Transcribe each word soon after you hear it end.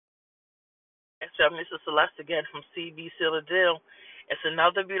So this is Celeste again from CB Seal the Deal. It's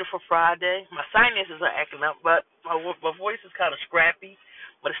another beautiful Friday. My sinuses are acting up, but my voice is kind of scrappy,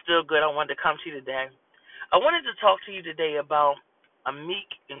 but it's still good. I wanted to come to you today. I wanted to talk to you today about a meek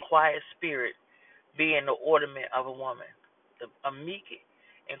and quiet spirit being the ornament of a woman. A meek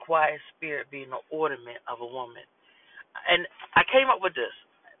and quiet spirit being the ornament of a woman. And I came up with this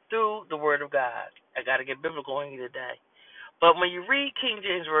through the Word of God. I got to get biblical on you today. But when you read King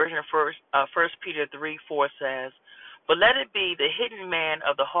James Version, First Peter 3:4 says, "But let it be the hidden man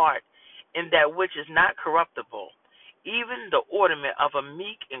of the heart, in that which is not corruptible, even the ornament of a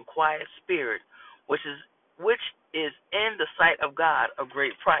meek and quiet spirit, which is in the sight of God of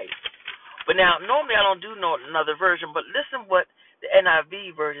great price." But now, normally I don't do another version, but listen what the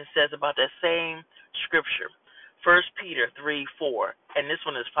NIV version says about that same scripture. First Peter 3:4, and this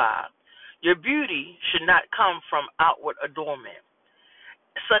one is 5. "Your beauty should not come from outward adornment,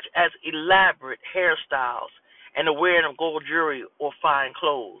 such as elaborate hairstyles and the wearing of gold jewelry or fine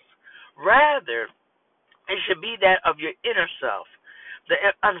clothes. Rather, it should be that of your inner self,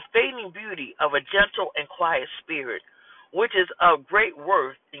 the unfading beauty of a gentle and quiet spirit, which is of great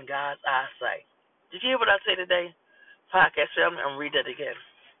worth in God's eyesight." Did you hear what I say today? Podcast family, I'm going to read that again.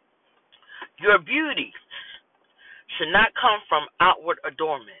 Your beauty should not come from outward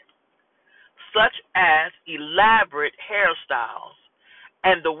adornment, such as elaborate hairstyles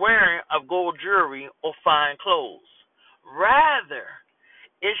and the wearing of gold jewelry or fine clothes. Rather,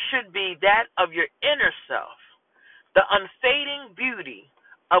 it should be that of your inner self, the unfading beauty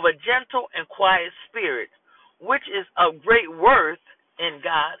of a gentle and quiet spirit, which is of great worth in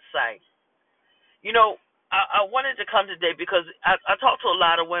God's sight. You know, I wanted to come today because I talk to a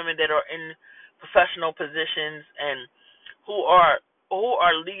lot of women that are in professional positions and who are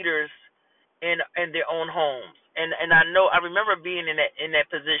leaders in their own homes. And I remember being in that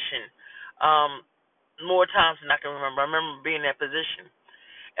position more times than I can remember. I remember being in that position.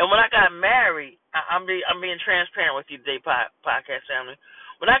 And when I got married, I'm being transparent with you today, podcast family.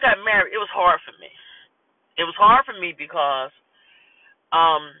 When I got married, it was hard for me. It was hard for me because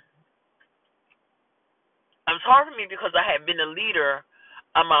I had been a leader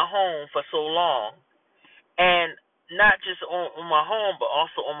of my home for so long, and not just on my home, but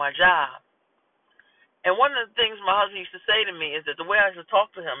also on my job. And one of the things my husband used to say to me is that the way I used to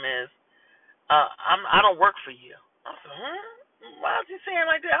talk to him is, I don't work for you. I said, why is he saying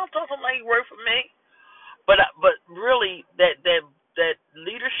like that? I don't talk to him like he work for me. But really, that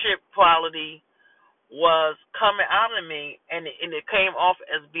leadership quality was coming out of me, and it came off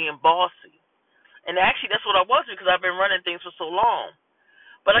as being bossy. And actually, that's what I was because I've been running things for so long.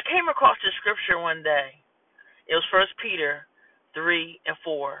 But I came across this scripture one day. It was First Peter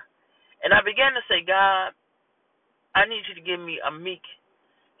 3:4. And I began to say, "God, I need you to give me a meek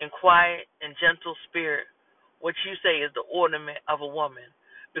and quiet and gentle spirit, which you say is the ornament of a woman."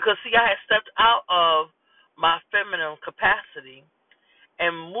 Because, see, I had stepped out of my feminine capacity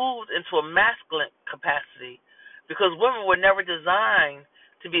and moved into a masculine capacity because women were never designed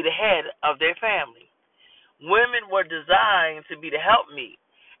to be the head of their family. Women were designed to be the helpmeet,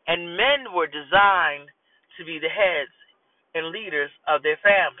 and men were designed to be the heads and leaders of their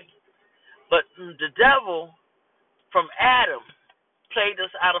family. But the devil from Adam played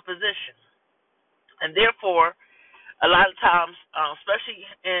us out of position. And therefore, a lot of times, especially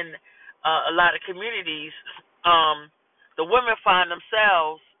in a lot of communities, the women find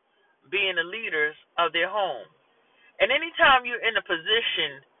themselves being the leaders of their home. And anytime you're in a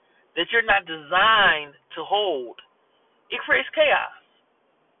position that you're not designed to hold, it creates chaos.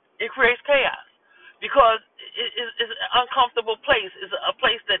 It creates chaos because it's an uncomfortable place. It's a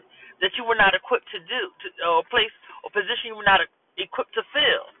place that you were not equipped to do, or a place or position you were not equipped to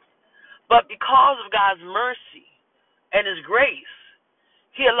fill. But because of God's mercy and His grace,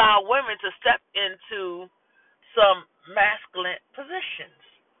 He allowed women to step into some masculine positions.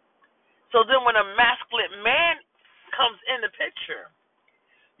 So then when a masculine man comes in the picture,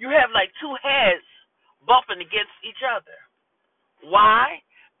 you have like two heads bumping against each other. Why?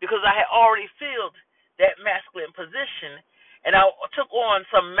 Because I had already filled that masculine position, and I took on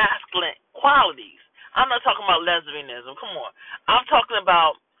some masculine qualities. I'm not talking about lesbianism. Come on. I'm talking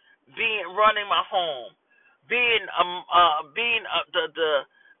about running my home, being the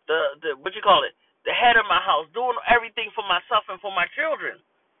what you call it, the head of my house, doing everything for myself and for my children.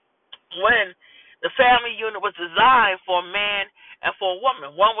 When the family unit was designed for a man and for a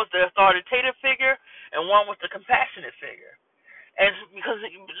woman, one was the authoritative figure and one was the compassionate figure. And because,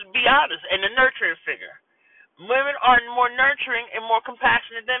 be honest, and the nurturing figure. Women are more nurturing and more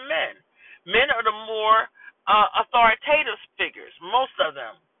compassionate than men. Men are the more authoritative figures, most of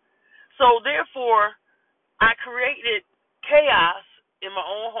them. So therefore, I created chaos in my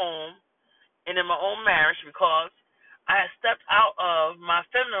own home and in my own marriage because I had stepped out of my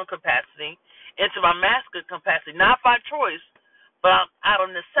feminine capacity into my masculine capacity, not by choice, but out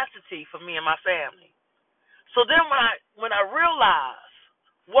of necessity for me and my family. So then when I realized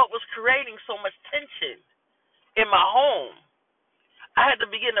what was creating so much tension in my home, I had to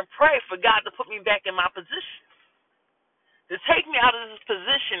begin to pray for God to put me back in my position, to take me out of this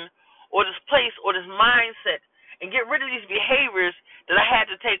position or this place or this mindset and get rid of these behaviors that I had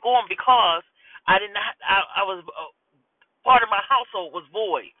to take on because I did not. I was part of my household was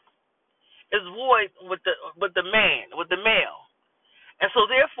void. It's void with the man, with the male, and so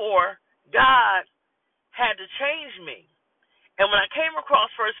therefore God had to change me. And when I came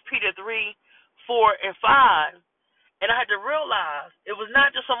across First Peter 3, 4, and 5, and I had to realize it was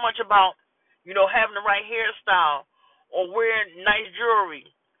not just so much about having the right hairstyle or wearing nice jewelry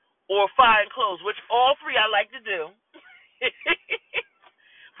or fine clothes, which all three I like to do,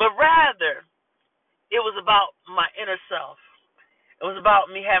 but rather it was about my inner self. It was about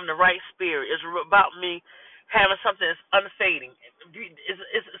me having the right spirit. It's about me having something that's unfading.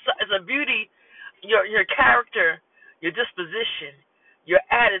 It's a beauty. Your character, your disposition, your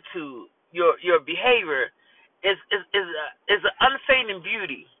attitude, your behavior is an unfading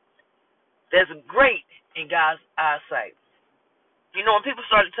beauty that's great in God's eyesight. When people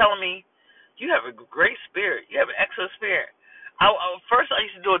started telling me, "You have a great spirit. You have an excellent spirit," first I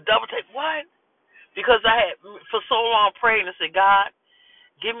used to do a double take. What? Because I had for so long prayed and said, "God,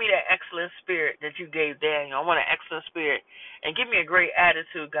 give me that excellent spirit that you gave Daniel. I want an excellent spirit. And give me a great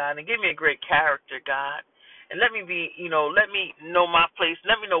attitude, God. And give me a great character, God. And let me let me know my place.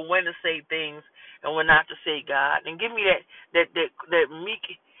 Let me know when to say things and when not to say, God. And give me that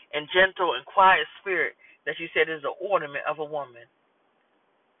meek and gentle and quiet spirit that you said is the ornament of a woman."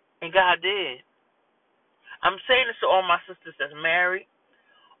 And God did. I'm saying this to all my sisters that's married,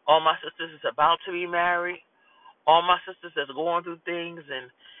 all my sisters that's about to be married, all my sisters that's going through things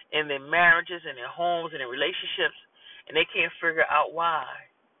and in their marriages and their homes and their relationships, and they can't figure out why.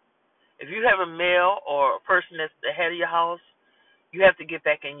 If you have a male or a person that's the head of your house, you have to get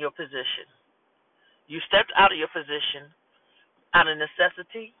back in your position. You stepped out of your position out of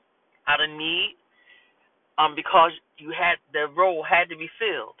necessity, out of need, because the role had to be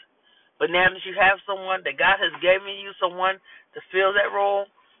filled. But now that you have someone, that God has given you someone to fill that role,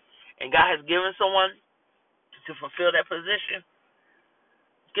 and God has given someone to fulfill that position,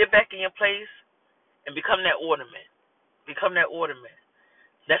 get back in your place and become that ornament. Become that ornament.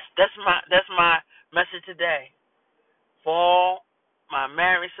 That's my message today. For all my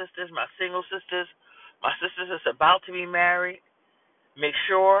married sisters, my single sisters, my sisters that's about to be married, make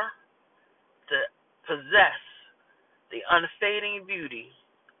sure to possess the unfading beauty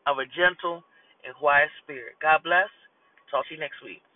of a gentle and quiet spirit. God bless. Talk to you next week.